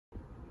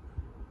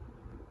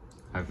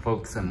Hi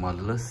folks and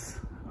modelers,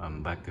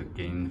 I'm back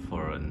again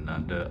for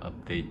another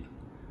update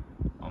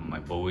on my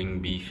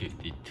Boeing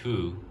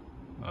B-52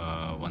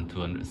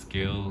 1/200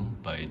 scale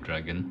by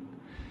Dragon.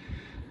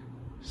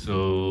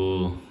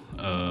 So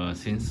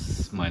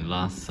since my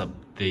last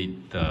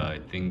update, I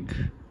think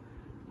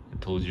I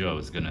told you I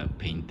was gonna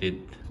paint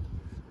it.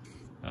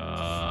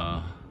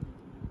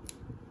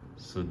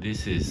 So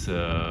this is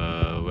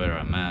where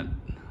I'm at.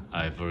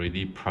 I've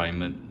already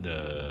primed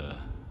the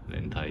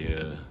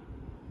entire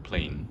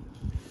plane,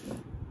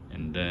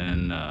 and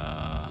then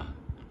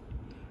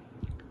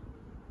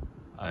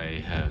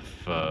I have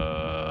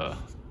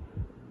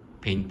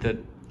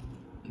painted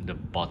the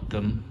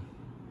bottom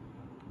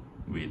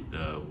with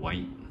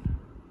white,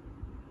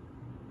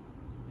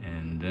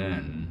 and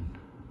then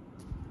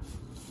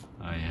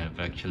I have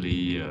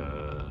actually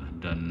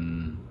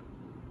done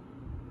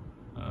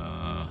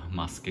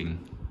masking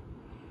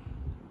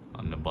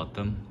on the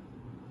bottom.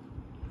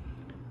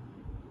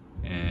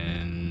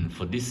 And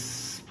for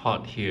this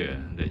part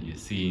here that you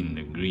see in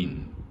the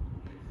green,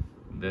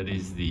 that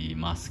is the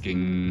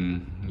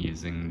masking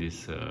using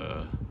this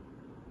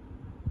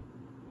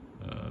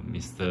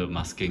Mr.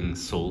 Masking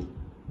Sole.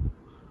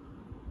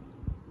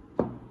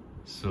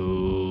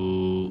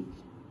 So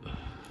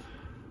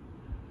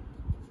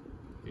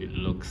it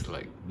looks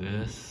like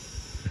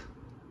this.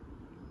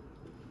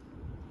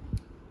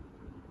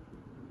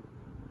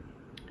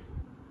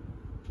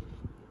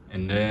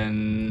 And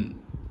then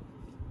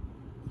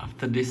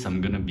after this,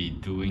 I'm gonna be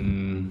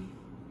doing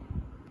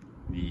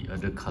the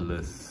other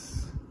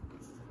colors.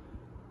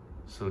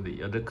 So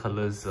the other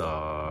colors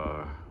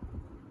are,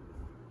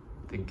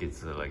 I think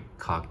it's like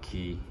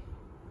khaki,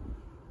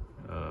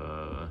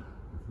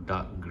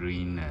 dark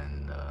green,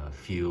 and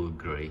field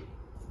gray.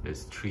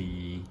 There's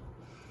 3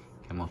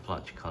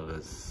 camouflage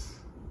colors.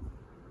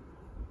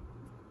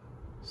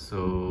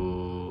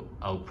 So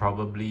I'll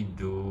probably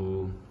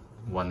do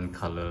one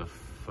color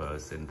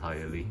first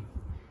entirely,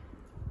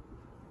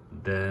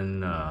 then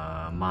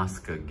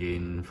mask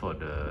again for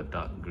the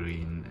dark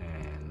green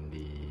and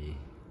the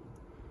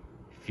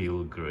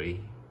field gray.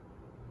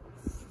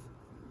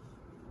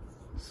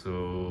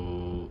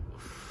 So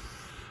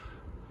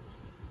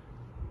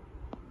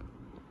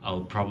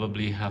I'll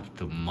probably have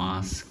to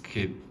mask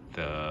it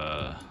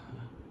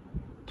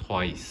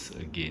twice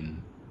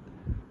again.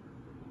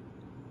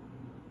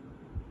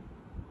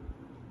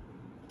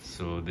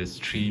 So there's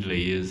 3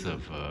 layers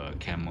of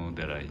camo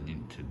that I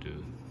need to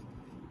do.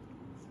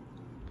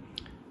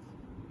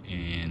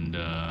 And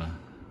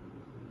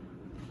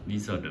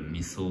these are the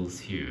missiles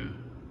here,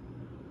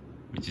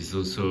 which is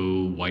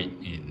also white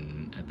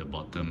at the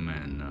bottom,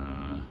 and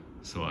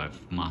so I've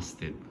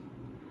masked it.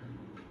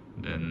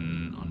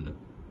 Then on the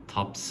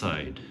top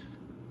side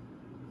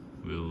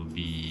will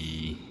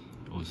be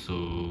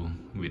also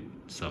with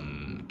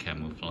some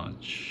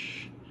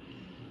camouflage.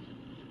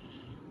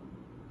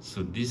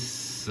 So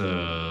this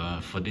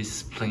for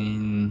this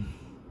plane,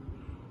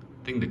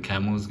 I think the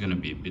camo is gonna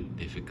be a bit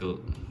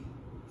difficult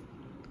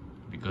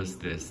because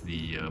there's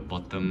the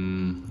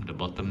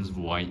bottom's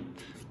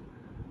white,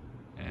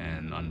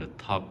 and on the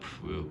top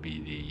will be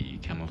the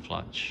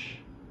camouflage.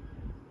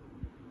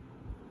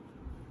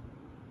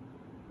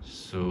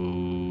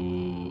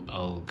 So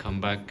I'll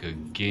come back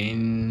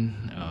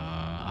again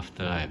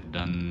after I've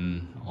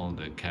done all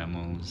the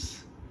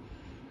camos,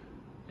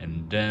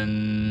 and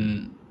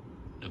then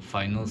the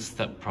final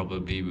step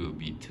probably will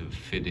be to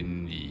fit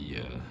in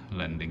the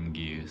landing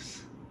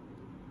gears.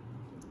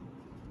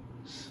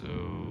 So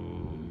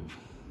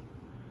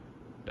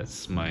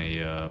that's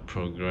my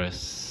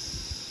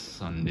progress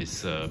on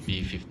this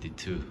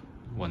B-52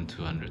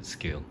 1/200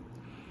 scale.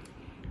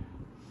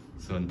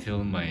 So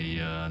until my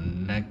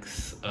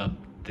next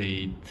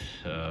update,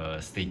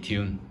 stay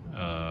tuned.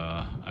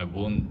 I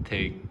won't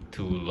take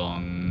too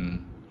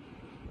long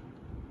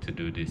to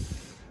do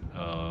this.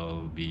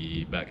 I'll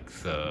be back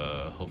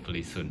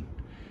hopefully soon.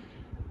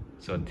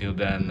 So until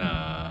then,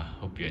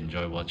 hope you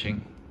enjoy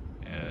watching.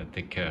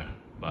 Take care.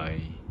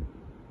 Bye.